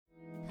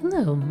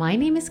Hello, my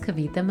name is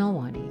Kavita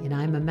Melwani, and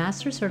I'm a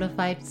Master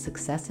Certified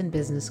Success and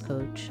Business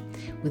Coach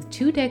with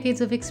 2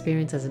 decades of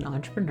experience as an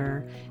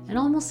entrepreneur and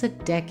almost a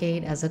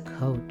decade as a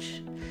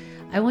coach.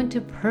 I want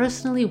to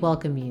personally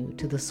welcome you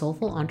to the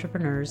Soulful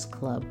Entrepreneurs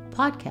Club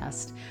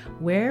podcast,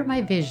 where my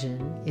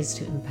vision is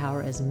to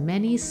empower as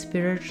many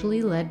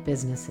spiritually led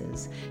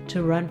businesses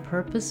to run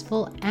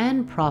purposeful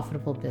and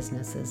profitable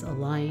businesses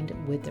aligned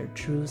with their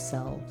true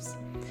selves.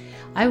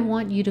 I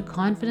want you to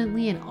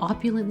confidently and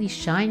opulently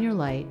shine your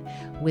light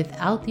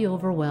without the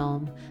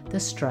overwhelm, the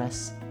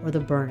stress, or the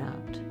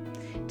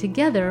burnout.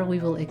 Together, we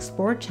will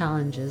explore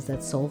challenges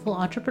that soulful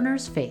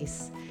entrepreneurs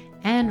face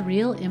and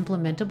real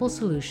implementable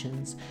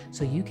solutions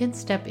so you can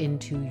step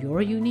into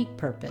your unique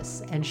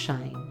purpose and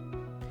shine.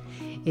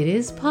 It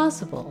is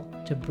possible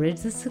to bridge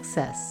the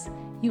success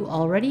you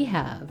already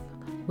have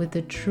with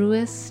the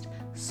truest,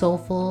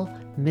 soulful,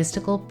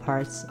 mystical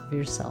parts of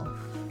yourself.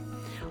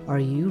 Are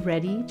you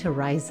ready to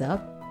rise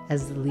up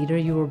as the leader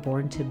you were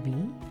born to be?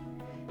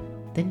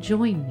 Then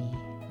join me,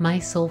 my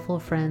soulful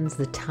friends.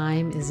 The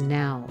time is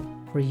now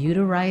for you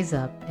to rise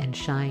up and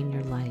shine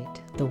your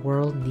light. The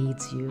world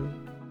needs you.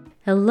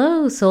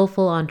 Hello,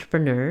 soulful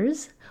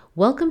entrepreneurs.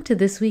 Welcome to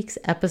this week's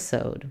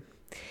episode.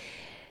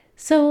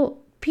 So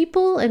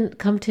people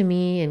come to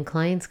me and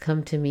clients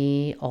come to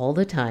me all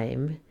the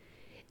time,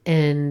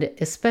 and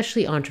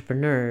especially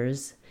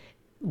entrepreneurs,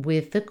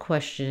 with the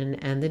question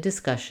and the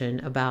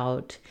discussion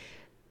about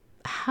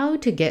how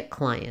to get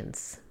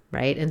clients,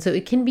 right? And so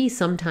it can be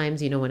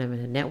sometimes, when I'm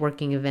at a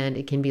networking event,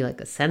 it can be like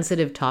a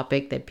sensitive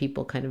topic that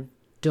people kind of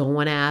don't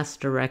want to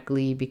ask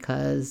directly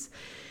because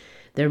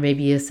there may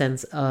be a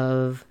sense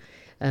of,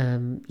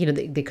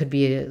 they could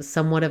be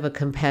somewhat of a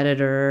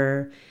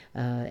competitor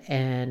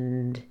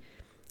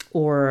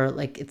or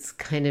like it's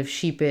kind of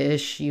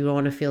sheepish. You don't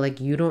want to feel like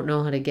you don't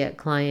know how to get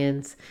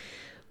clients.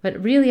 But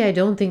really, I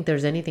don't think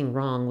there's anything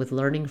wrong with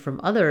learning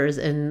from others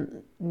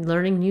and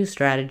learning new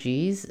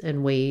strategies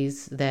and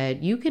ways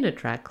that you can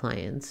attract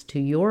clients to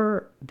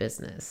your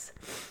business.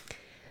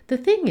 The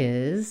thing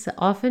is,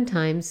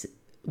 oftentimes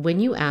when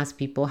you ask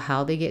people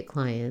how they get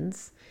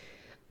clients,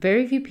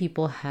 very few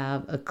people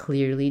have a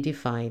clearly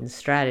defined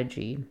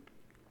strategy.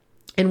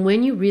 And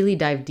when you really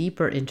dive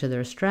deeper into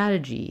their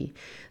strategy,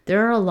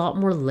 there are a lot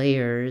more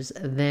layers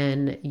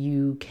than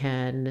you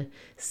can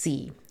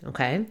see,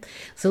 okay?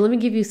 So let me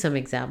give you some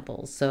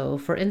examples. So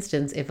for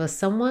instance, if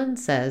someone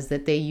says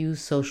that they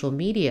use social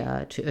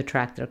media to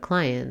attract their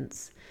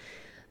clients,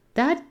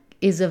 that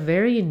is a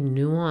very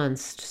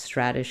nuanced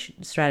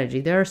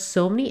strategy. There are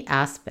so many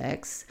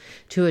aspects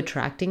to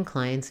attracting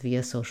clients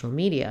via social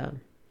media.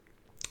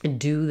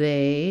 Do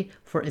they,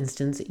 for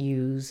instance,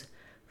 use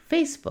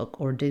Facebook,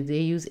 or do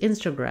they use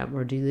Instagram,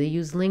 or do they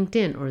use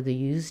LinkedIn, or they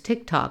use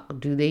TikTok?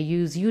 Do they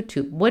use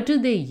YouTube? What do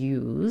they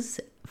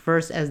use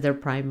first as their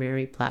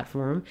primary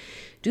platform?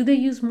 Do they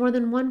use more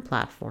than one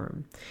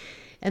platform?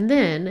 And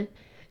then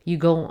you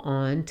go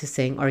on to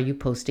saying, are you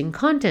posting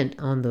content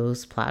on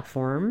those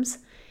platforms?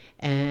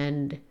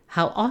 And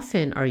how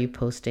often are you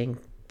posting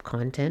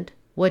content?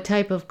 What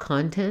type of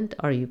content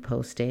are you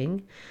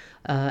posting?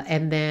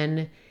 And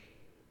then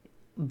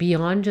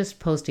beyond just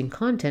posting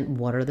content,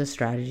 what are the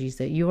strategies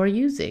that you are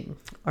using?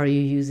 Are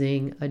you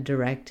using a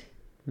direct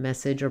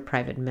message or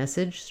private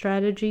message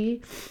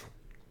strategy?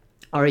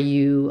 Are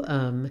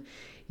you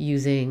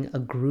using a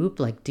group?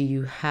 Like, do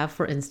you have,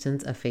 for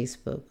instance, a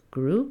Facebook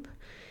group?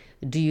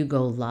 Do you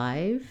go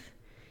live?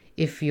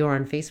 If you're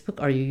on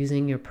Facebook, are you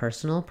using your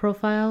personal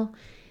profile?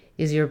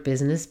 Is your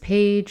business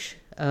page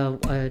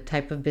a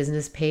type of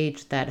business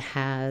page that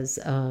has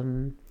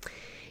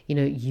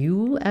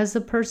you as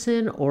a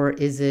person, or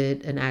is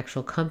it an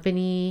actual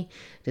company?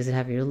 Does it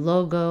have your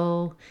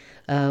logo?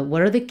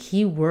 What are the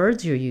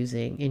keywords you're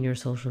using in your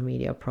social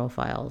media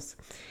profiles?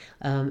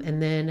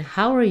 And then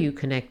how are you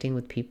connecting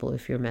with people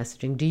if you're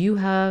messaging? Do you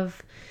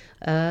have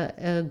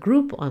a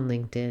group on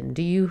LinkedIn?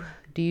 Do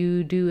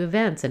you do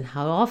events, and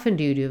how often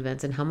do you do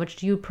events, and how much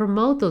do you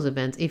promote those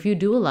events? If you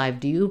do a live,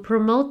 do you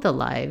promote the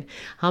live?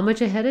 How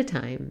much ahead of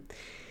time?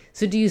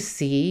 So do you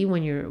see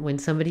when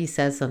somebody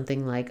says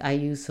something like, I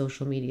use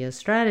social media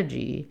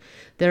strategy,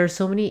 there are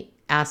so many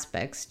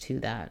aspects to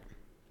that.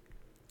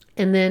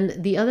 And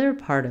then the other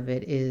part of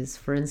it is,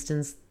 for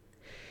instance,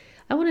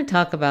 I want to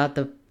talk about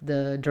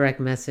the direct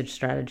message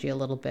strategy a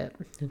little bit.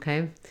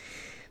 Okay.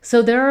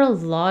 So there are a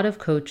lot of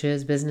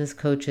coaches, business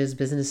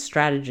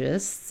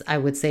strategists, I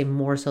would say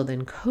more so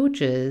than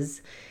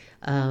coaches,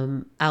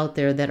 out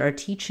there that are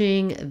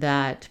teaching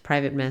that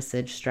private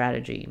message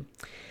strategy.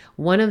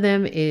 One of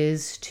them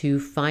is to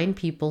find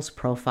people's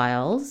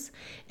profiles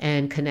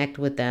and connect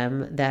with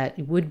them that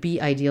would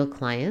be ideal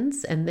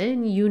clients, and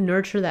then you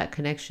nurture that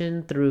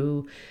connection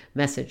through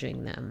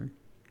messaging them.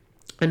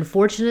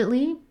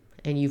 Unfortunately,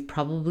 and you've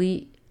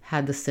probably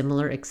had the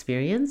similar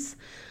experience,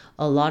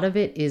 a lot of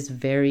it is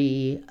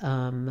very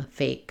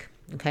fake.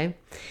 Okay.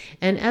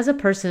 And as a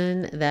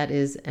person that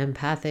is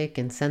empathic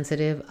and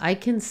sensitive, I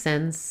can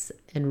sense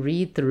and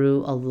read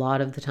through a lot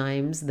of the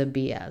times the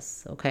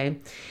BS. Okay.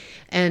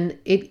 And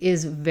it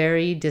is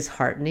very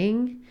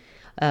disheartening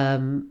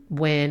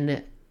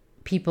when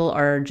people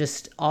are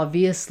just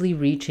obviously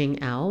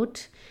reaching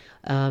out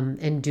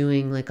and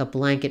doing like a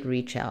blanket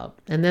reach out.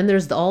 And then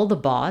there's all the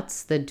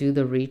bots that do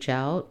the reach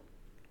out.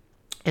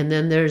 And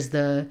then there's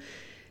the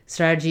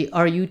strategy,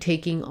 are you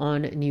taking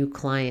on new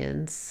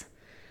clients?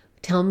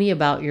 Tell me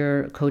about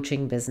your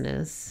coaching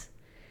business.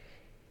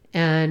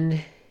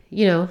 And,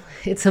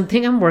 it's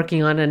something I'm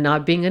working on and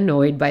not being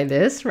annoyed by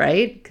this,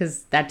 right?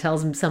 Because that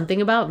tells me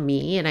something about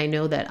me. And I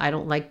know that I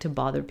don't like to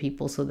bother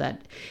people. So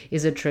that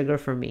is a trigger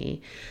for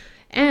me.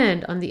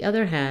 And on the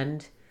other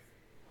hand,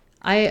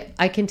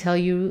 I can tell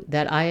you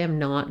that I am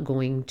not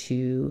going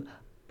to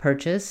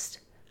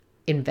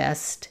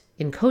invest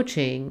in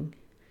coaching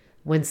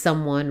when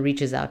someone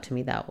reaches out to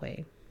me that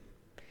way.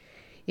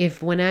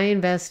 If when I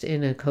invest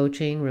in a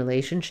coaching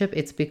relationship,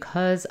 it's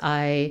because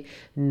I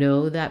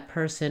know that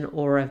person,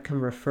 or I can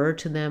refer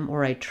to them,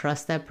 or I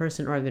trust that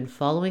person, or I've been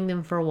following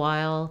them for a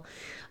while.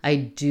 I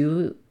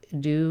do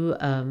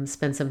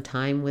spend some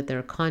time with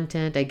their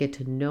content. I get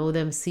to know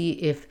them, see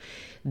if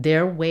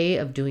their way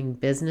of doing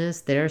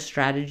business, their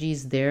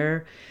strategies,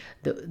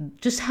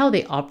 just how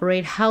they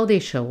operate, how they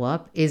show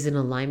up is in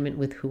alignment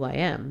with who I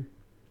am.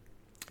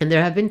 And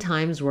there have been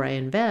times where I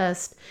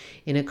invest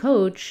in a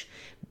coach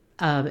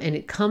and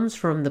it comes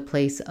from the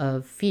place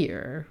of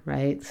fear,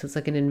 right? So it's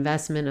like an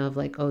investment of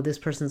like, oh, this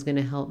person's going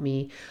to help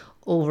me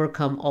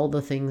overcome all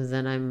the things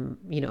that I'm,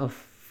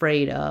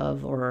 afraid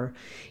of, or,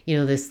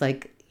 this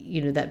like,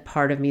 that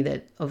part of me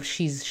that,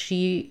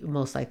 she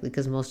most likely,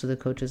 because most of the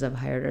coaches I've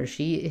hired her,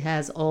 she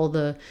has all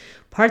the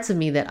parts of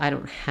me that I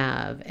don't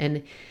have.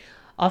 And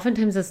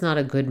oftentimes that's not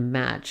a good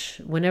match.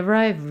 Whenever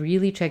I've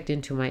really checked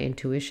into my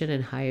intuition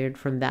and hired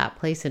from that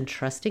place and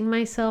trusting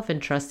myself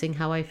and trusting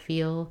how I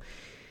feel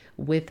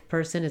with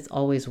person, it's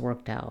always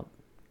worked out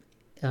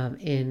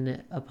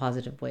in a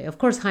positive way. Of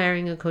course,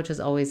 hiring a coach has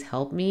always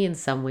helped me in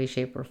some way,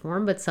 shape, or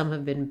form, but some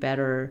have been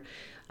better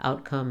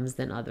outcomes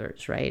than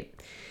others, right?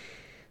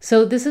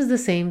 So this is the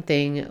same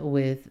thing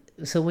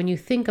so when you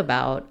think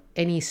about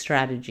any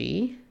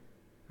strategy,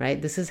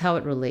 right? This is how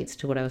it relates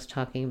to what I was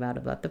talking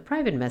about the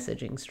private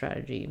messaging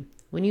strategy.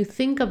 When you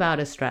think about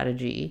a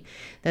strategy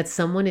that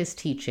someone is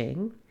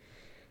teaching,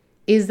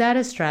 is that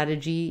a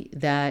strategy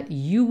that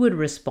you would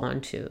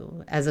respond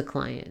to as a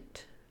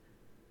client,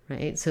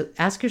 right? So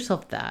ask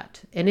yourself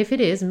that. And if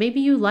it is,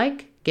 maybe you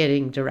like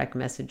getting direct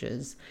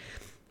messages.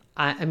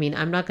 I mean,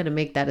 I'm not going to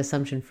make that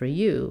assumption for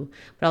you,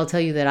 but I'll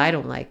tell you that I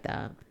don't like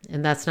that.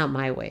 And that's not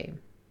my way.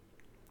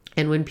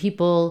 And when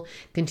people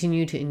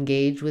continue to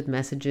engage with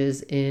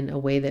messages in a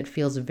way that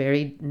feels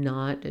very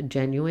not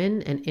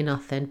genuine and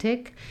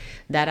inauthentic,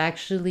 that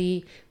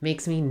actually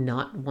makes me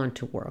not want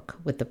to work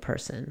with the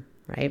person,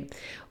 right?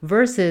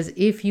 Versus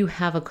if you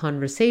have a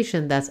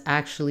conversation that's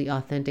actually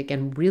authentic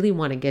and really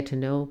want to get to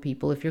know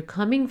people, if you're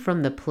coming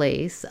from the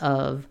place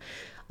of,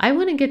 I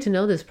want to get to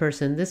know this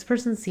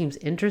person seems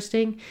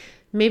interesting,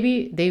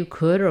 maybe they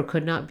could or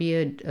could not be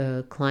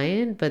a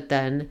client, but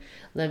then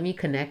let me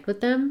connect with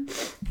them.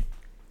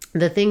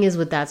 The thing is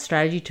with that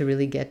strategy, to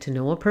really get to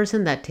know a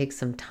person, that takes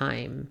some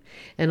time.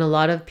 And a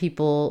lot of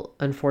people,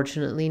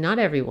 unfortunately, not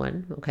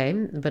everyone, okay,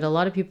 but a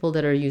lot of people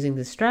that are using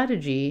this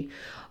strategy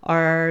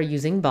are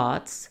using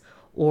bots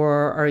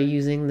or are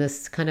using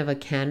this kind of a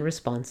canned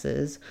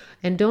responses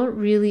and don't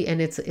really,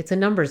 and it's a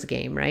numbers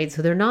game, right?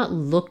 So they're not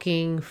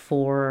looking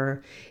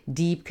for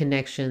deep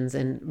connections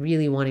and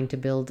really wanting to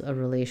build a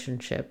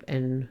relationship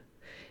and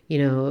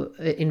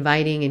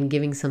inviting and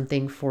giving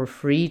something for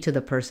free to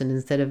the person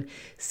instead of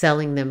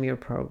selling them your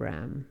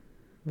program.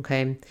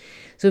 Okay.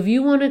 So if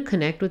you want to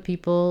connect with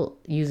people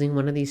using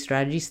one of these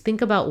strategies, think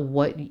about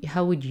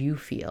how would you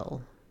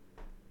feel,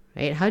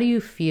 right? How do you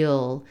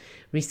feel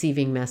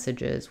receiving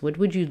messages?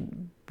 Would you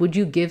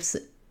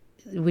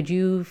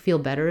feel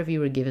better if you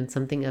were given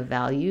something of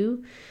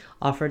value,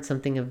 offered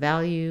something of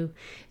value,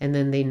 and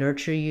then they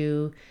nurture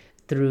you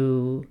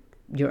through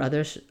your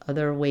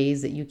other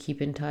ways that you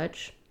keep in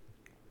touch?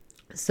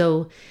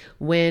 So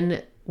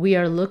when we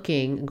are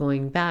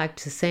going back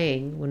to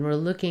saying, when we're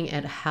looking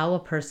at how a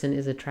person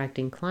is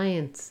attracting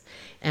clients,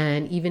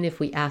 and even if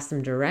we ask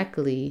them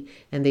directly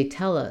and they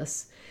tell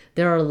us,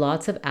 there are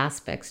lots of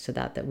aspects to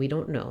that we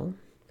don't know.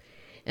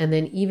 And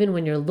then even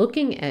when you're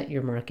looking at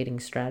your marketing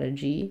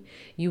strategy,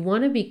 you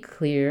want to be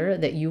clear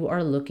that you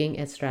are looking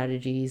at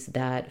strategies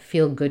that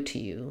feel good to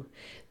you.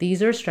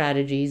 These are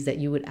strategies that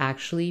you would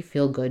actually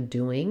feel good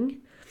doing.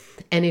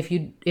 And if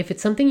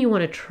it's something you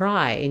want to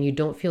try and you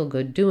don't feel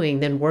good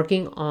doing, then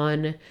working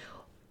on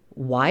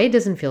why it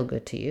doesn't feel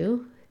good to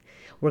you,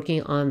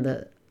 working on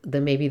the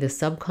maybe the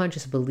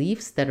subconscious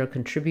beliefs that are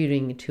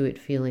contributing to it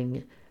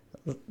feeling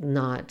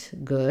not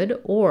good,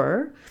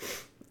 or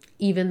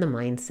even the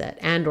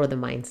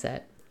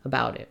mindset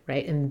about it,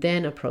 right? And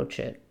then approach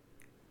it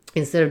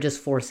instead of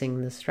just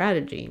forcing the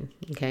strategy,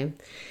 okay?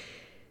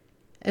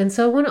 And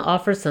so I want to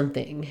offer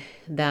something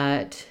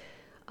that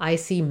I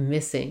see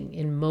missing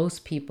in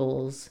most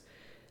people's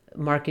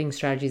marketing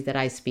strategies that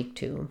I speak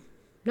to.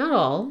 Not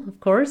all, of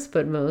course,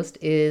 but most,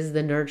 is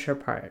the nurture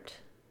part.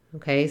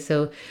 Okay,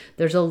 so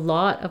there's a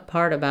lot of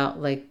part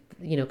about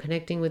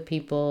connecting with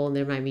people.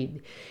 There might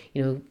be,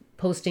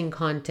 posting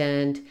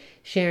content,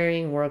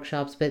 sharing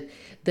workshops, but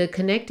the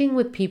connecting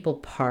with people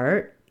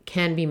part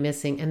can be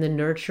missing, and the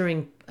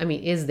nurturing,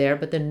 is there,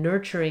 but the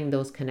nurturing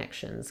those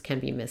connections can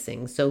be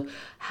missing. So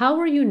how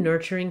are you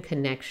nurturing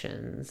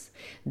connections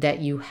that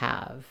you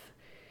have?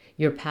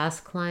 Your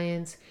past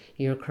clients,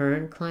 your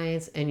current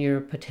clients, and your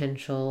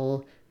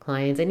potential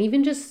clients, and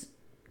even just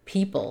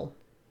people,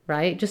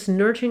 right? Just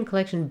nurturing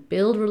connection,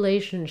 build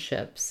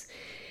relationships,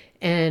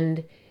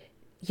 and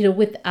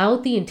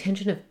without the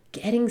intention of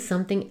getting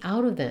something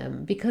out of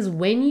them. Because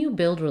when you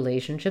build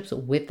relationships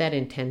with that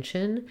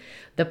intention,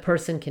 the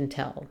person can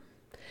tell.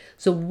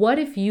 So what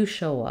if you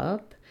show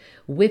up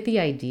with the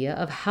idea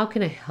of, how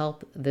can I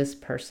help this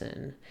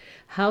person?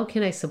 How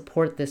can I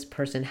support this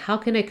person? How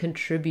can I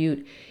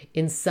contribute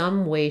in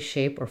some way,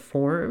 shape, or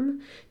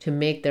form to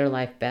make their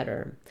life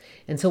better?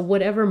 And so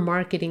whatever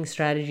marketing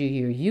strategy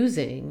you're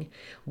using,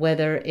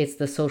 whether it's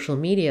the social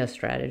media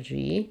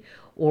strategy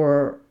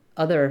or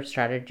other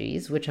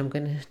strategies, which I'm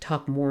going to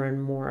talk more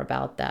and more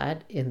about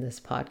that in this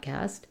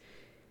podcast,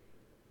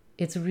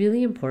 it's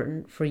really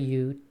important for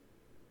you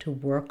to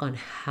work on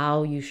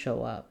how you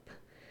show up.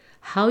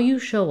 How you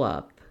show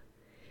up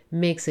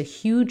makes a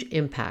huge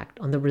impact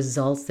on the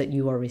results that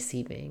you are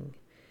receiving.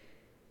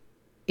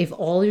 If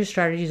all your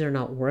strategies are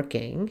not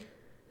working,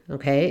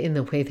 okay, in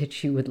the way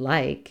that you would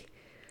like,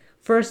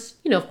 first,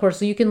 of course,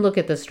 so you can look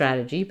at the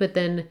strategy, but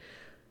then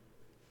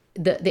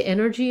the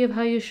energy of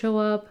how you show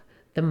up,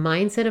 the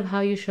mindset of how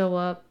you show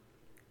up,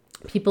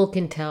 people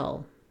can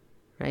tell,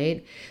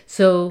 right?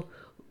 So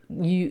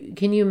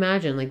can you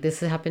imagine, like, this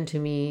happened to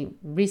me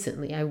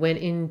recently. I went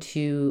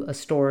into a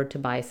store to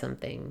buy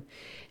something.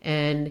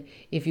 And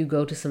if you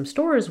go to some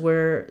stores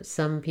where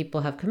some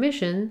people have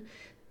commission,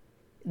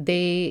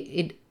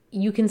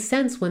 you can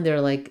sense when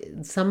they're like,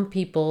 some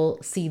people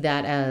see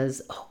that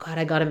as, oh God,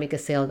 I got to make a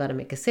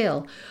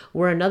sale.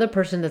 Where another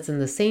person that's in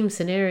the same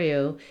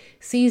scenario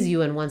sees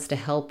you and wants to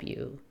help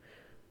you,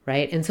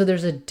 right? And so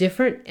there's a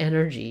different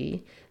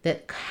energy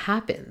that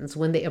happens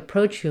when they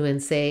approach you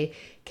and say,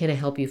 can I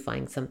help you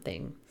find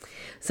something?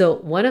 So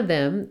one of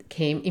them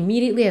came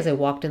immediately as I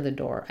walked in the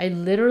door. I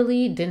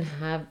literally didn't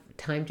have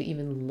time to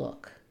even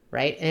look,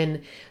 right?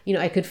 And,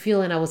 I could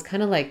feel, and I was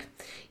kind of like,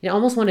 I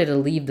almost wanted to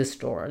leave the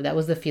store. That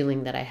was the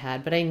feeling that I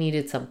had, but I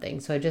needed something.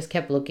 So I just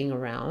kept looking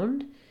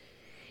around.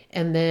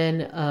 And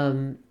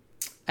then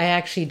I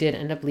actually did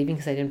end up leaving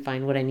because I didn't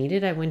find what I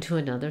needed. I went to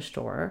another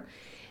store.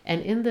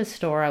 And in the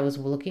store, I was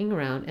looking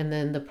around, and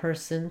then the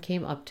person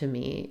came up to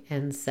me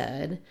and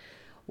said,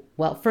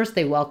 well, first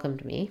they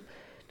welcomed me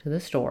to the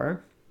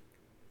store,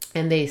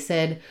 and they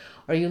said,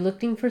 are you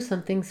looking for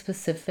something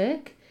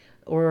specific,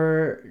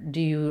 or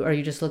are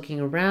you just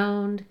looking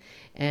around?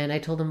 And I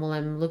told them, well,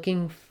 I'm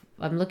looking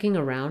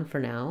around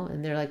for now.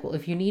 And they're like, well,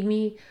 if you need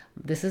me,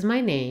 this is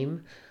my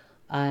name,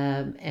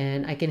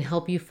 and I can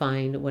help you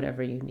find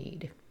whatever you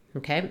need.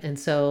 Okay. And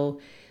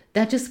so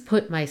that just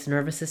put my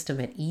nervous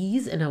system at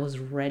ease, and I was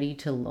ready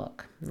to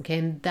look. Okay.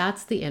 And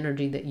that's the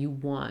energy that you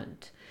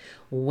want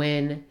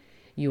when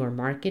you are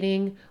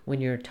marketing,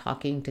 when you're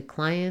talking to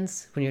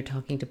clients, when you're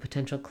talking to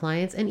potential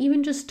clients, and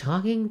even just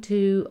talking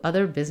to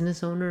other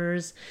business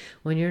owners,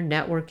 when you're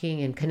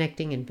networking and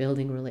connecting and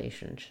building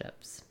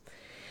relationships.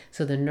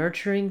 So the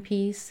nurturing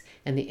piece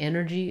and the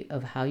energy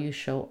of how you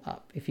show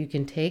up, if you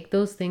can take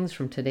those things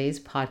from today's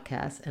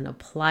podcast and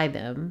apply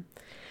them,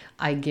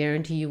 I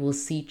guarantee you will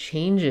see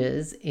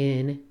changes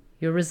in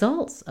your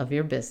results of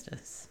your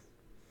business.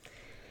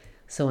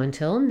 So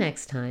until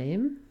next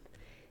time,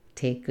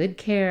 take good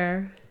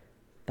care.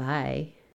 Bye.